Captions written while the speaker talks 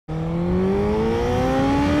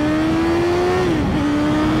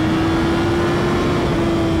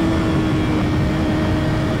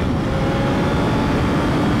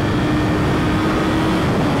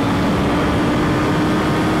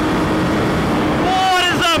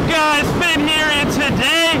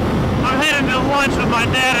lunch with my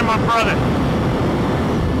dad and my brother.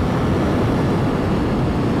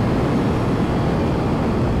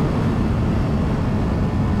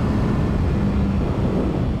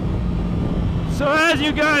 So as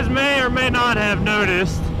you guys may or may not have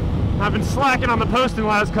noticed, I've been slacking on the posting the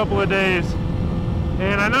last couple of days.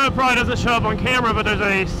 And I know it probably doesn't show up on camera, but there's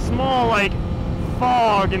a small, like,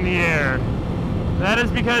 fog in the air. That is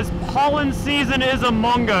because pollen season is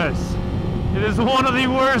among us. It is one of the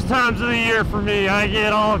worst times of the year for me. I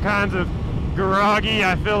get all kinds of groggy,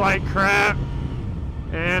 I feel like crap.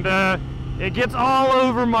 And it gets all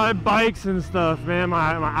over my bikes and stuff, man.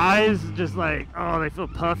 My eyes just like, oh, they feel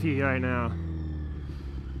puffy right now.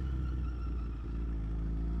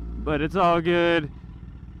 But it's all good.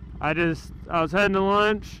 I was heading to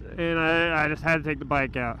lunch and I just had to take the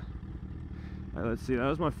bike out. All right, let's see, that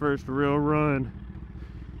was my first real run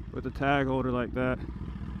with a tag holder like that.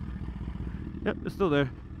 Yep, it's still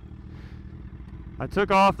there. I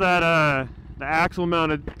took off that the axle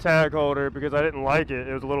mounted tag holder because I didn't like it.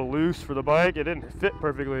 It was a little loose for the bike. It didn't fit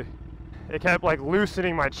perfectly. It kept like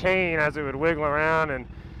loosening my chain as it would wiggle around, and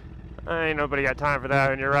ain't nobody got time for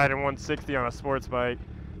that when you're riding 160 on a sports bike.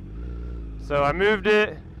 So I moved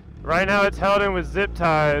it. Right now it's held in with zip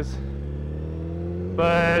ties.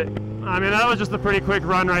 But I mean, that was just a pretty quick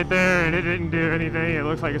run right there, and it didn't do anything. It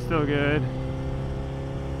looks like it's still good.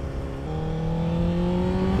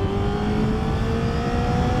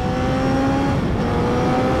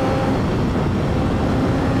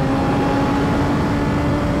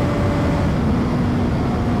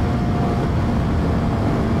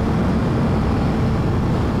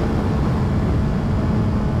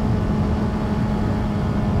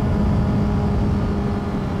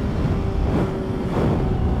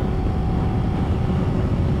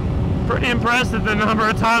 Pretty impressed at the number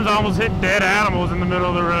of times I almost hit dead animals in the middle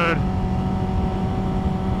of the road.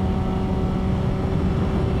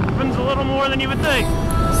 Happens a little more than you would think.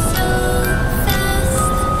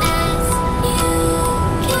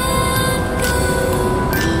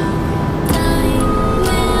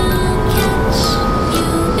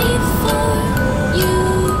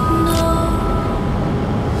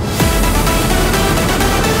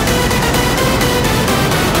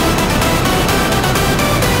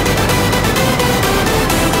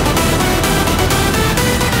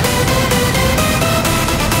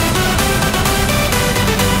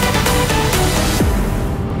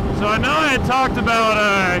 Talked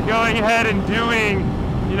about going ahead and doing,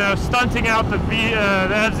 you know, stunting out the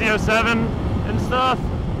FZ07 and stuff,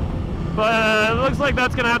 but it looks like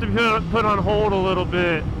that's gonna have to be put on hold a little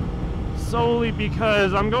bit, solely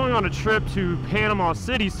because I'm going on a trip to Panama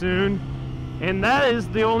City soon, and that is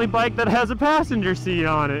the only bike that has a passenger seat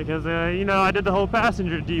on it, because you know, I did the whole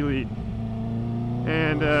passenger delete,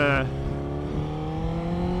 and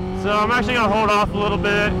so I'm actually gonna hold off a little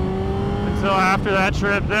bit until after that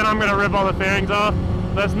trip. Then I'm gonna rip all the fairings off.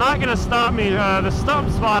 That's not gonna stop me. The stump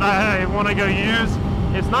spot I want to go use,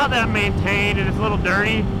 it's not that maintained and it's a little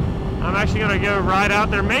dirty. I'm actually gonna go right out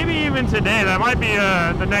there, maybe even today. That might be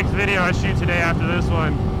the next video I shoot today after this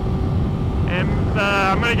one. And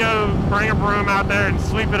I'm gonna go bring a broom out there and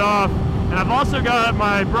sweep it off. And I've also got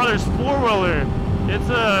my brother's four-wheeler. It's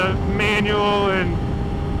a manual, and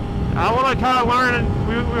I want to kind of learn.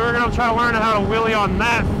 We were gonna try to learn how to wheelie on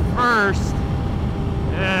that first,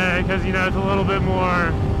 because you know, it's a little bit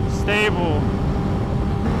more stable.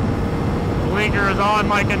 Blinker is on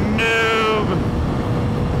like a noob.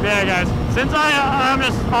 Yeah guys, since I'm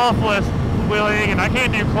just awful at wheeling and I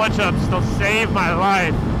can't do clutch ups to save my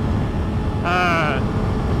life,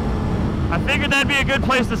 I figured that'd be a good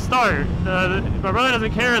place to start. My brother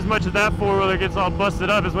doesn't care as much if that four-wheeler gets all busted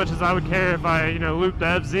up as much as I would care if I, you know, looped the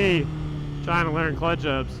FZ trying to learn clutch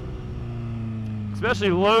ups. Especially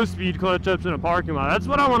low-speed clutch ups in a parking lot. That's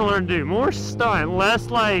what I want to learn to do. More stunt,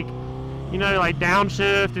 less like, you know, like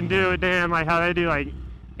downshift and do it damn like how they do like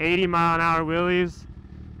 80-mile-an-hour wheelies.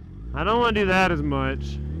 I don't want to do that as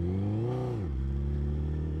much.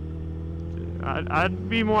 I'd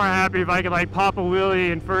be more happy if I could like pop a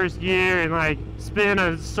wheelie in first gear and like spin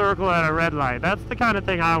a circle at a red light. That's the kind of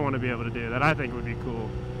thing I want to be able to do, that I think would be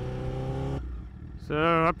cool.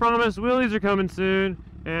 So I promise wheelies are coming soon.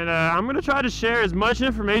 And I'm gonna try to share as much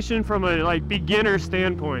information from a like beginner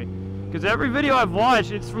standpoint, because every video I've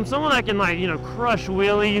watched, it's from someone that can, like, you know, crush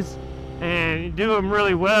wheelies and do them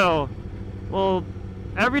really well. Well,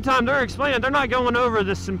 every time they're explaining, they're not going over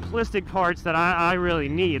the simplistic parts that I really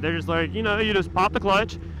need. They're just like, you know, you just pop the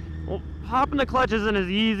clutch. Well, popping the clutch isn't as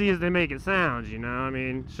easy as they make it sound, you know. I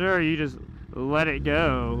mean, sure, you just let it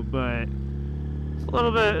go, but it's a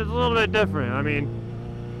little bit different. I mean,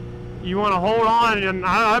 you want to hold on, and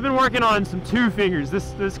I've been working on some 2 fingers.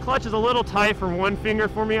 This clutch is a little tight for 1 finger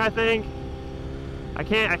for me, I think. I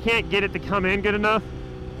can't get it to come in good enough.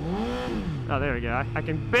 Oh, there we go. I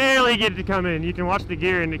can barely get it to come in. You can watch the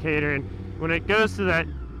gear indicator, and when it goes to that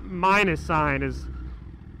minus sign is,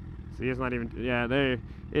 see, it's not even, yeah, there.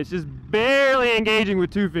 It's just barely engaging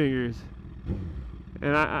with 2 fingers.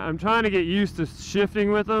 And I'm trying to get used to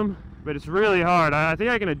shifting with them, but it's really hard. I think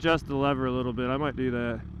I can adjust the lever a little bit. I might do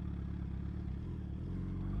that.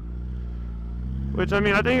 Which, I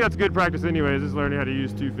mean, I think that's good practice anyways, is learning how to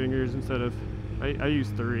use 2 fingers instead of, I use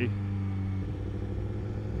 3.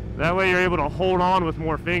 That way you're able to hold on with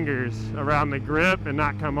more fingers around the grip and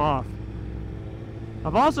not come off.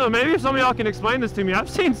 I've also, maybe if some of y'all can explain this to me, I've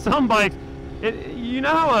seen some bikes, you know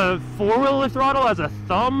how a 4-wheeler throttle has a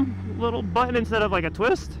thumb little button instead of like a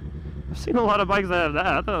twist? I've seen a lot of bikes that have that.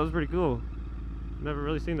 I thought it was pretty cool. Never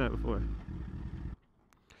really seen that before.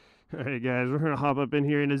 Alright guys, we're gonna hop up in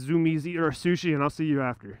here in a Zoomies, eat our sushi, and I'll see you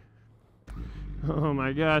after. Oh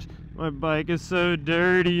my gosh, my bike is so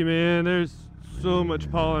dirty, man. There's so much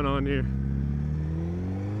pollen on here.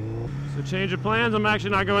 So change of plans, I'm actually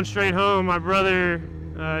not going straight home. My brother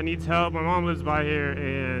needs help. My mom lives by here,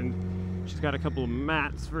 and she's got a couple of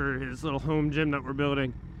mats for his little home gym that we're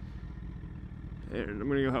building. And I'm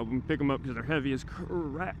gonna go help him pick them up because they're heavy as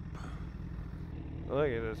crap. Look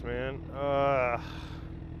at this, man.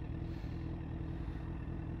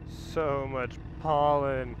 So much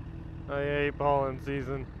pollen. I hate pollen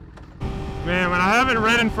season. Man, when I haven't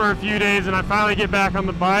ridden for a few days and I finally get back on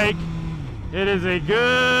the bike, it is a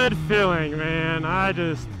good feeling, man. I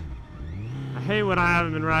hate when I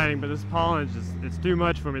haven't been riding, but this pollen is just, it's too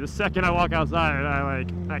much for me. The second I walk outside,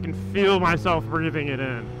 I can feel myself breathing it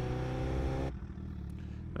in.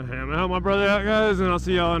 Okay, I'm gonna help my brother out, guys, and I'll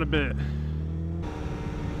see y'all in a bit.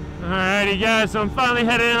 Alrighty, guys, so I'm finally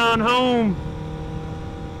heading on home.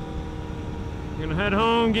 I'm gonna head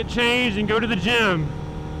home, get changed, and go to the gym.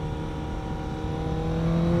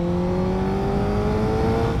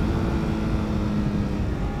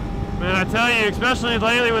 Man, I tell you, especially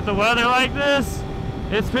lately with the weather like this,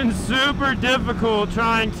 it's been super difficult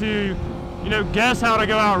trying to, you know, guess how to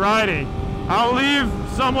go out riding. I'll leave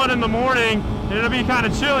somewhat in the morning, and it'll be kind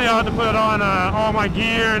of chilly. I'll have to put on all my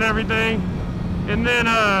gear and everything. And then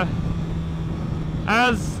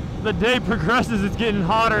as the day progresses, it's getting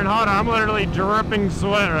hotter and hotter. I'm literally dripping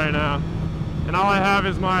sweat right now. And all I have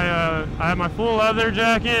is my, I have my full leather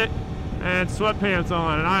jacket and sweatpants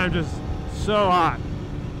on, and I am just so hot.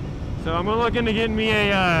 So I'm looking to get me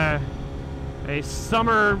a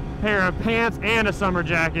summer pair of pants and a summer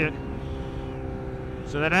jacket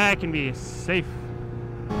so that I can be safe.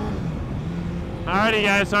 Alrighty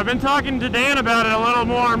guys, so I've been talking to Dan about it a little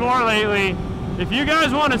more and more lately. If you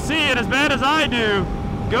guys want to see it as bad as I do,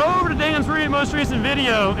 go over to Dan's most recent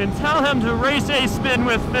video and tell him to race a spin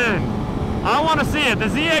with Finn. I want to see it, the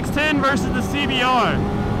ZX10 versus the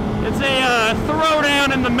CBR. It's a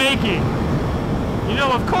throwdown in the making. You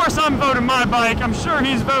know, of course I'm voting my bike. I'm sure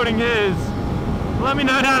he's voting his. Let me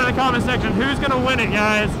know down in the comment section who's going to win it,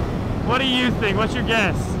 guys. What do you think? What's your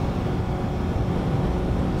guess?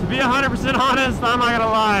 To be 100% honest, I'm not going to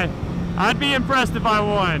lie. I'd be impressed if I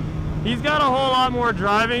won. He's got a whole lot more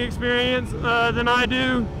driving experience than I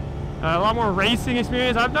do. A lot more racing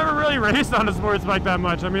experience. I've never really raced on a sports bike that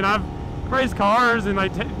much. I mean, I've raced cars and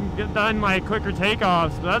like done like quicker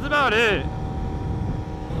takeoffs, but that's about it.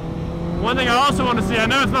 One thing I also want to see, I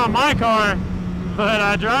know it's not my car, but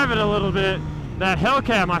I drive it a little bit. That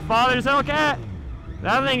Hellcat, my father's Hellcat,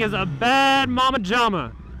 that thing is a bad mama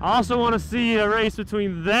jama. I also want to see a race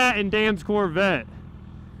between that and Dan's Corvette.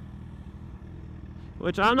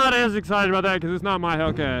 Which I'm not as excited about that because it's not my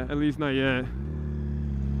Hellcat, at least not yet.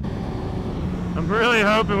 I'm really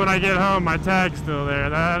hoping when I get home my tag's still there.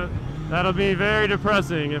 That'll be very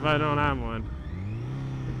depressing if I don't have one.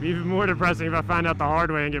 It'd be even more depressing if I find out the hard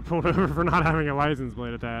way and get pulled over for not having a license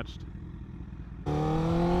plate attached.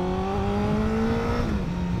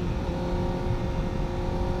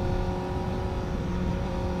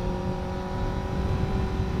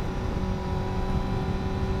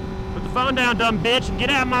 Put the phone down, dumb bitch, and get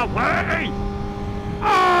out of my way!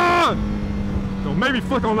 Ah! Don't make me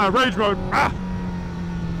flick on that rage mode. Ah!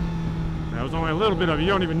 That was only a little bit of it, you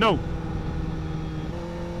don't even know.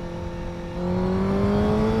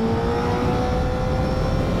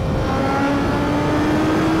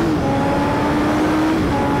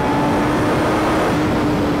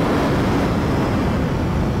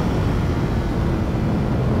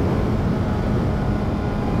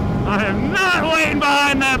 I am not waiting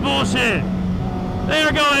behind that bullshit. They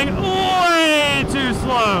are going way too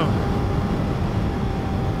slow.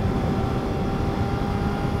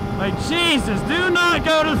 Like, Jesus, do not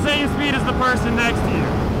go to the same speed as the person next to you.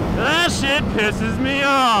 That shit pisses me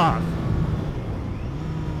off.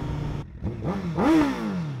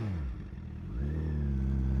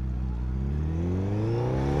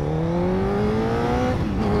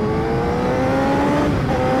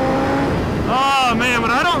 Oh man,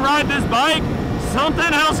 when I don't ride this bike,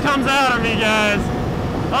 something else comes out of me, guys.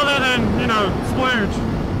 Other than, you know,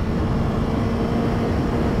 splooge.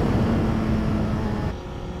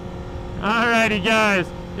 Alrighty guys,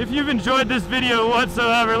 if you've enjoyed this video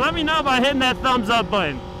whatsoever, let me know by hitting that thumbs up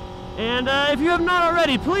button. And if you have not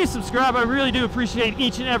already, please subscribe. I really do appreciate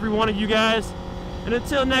each and every one of you guys. And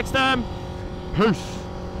until next time, peace.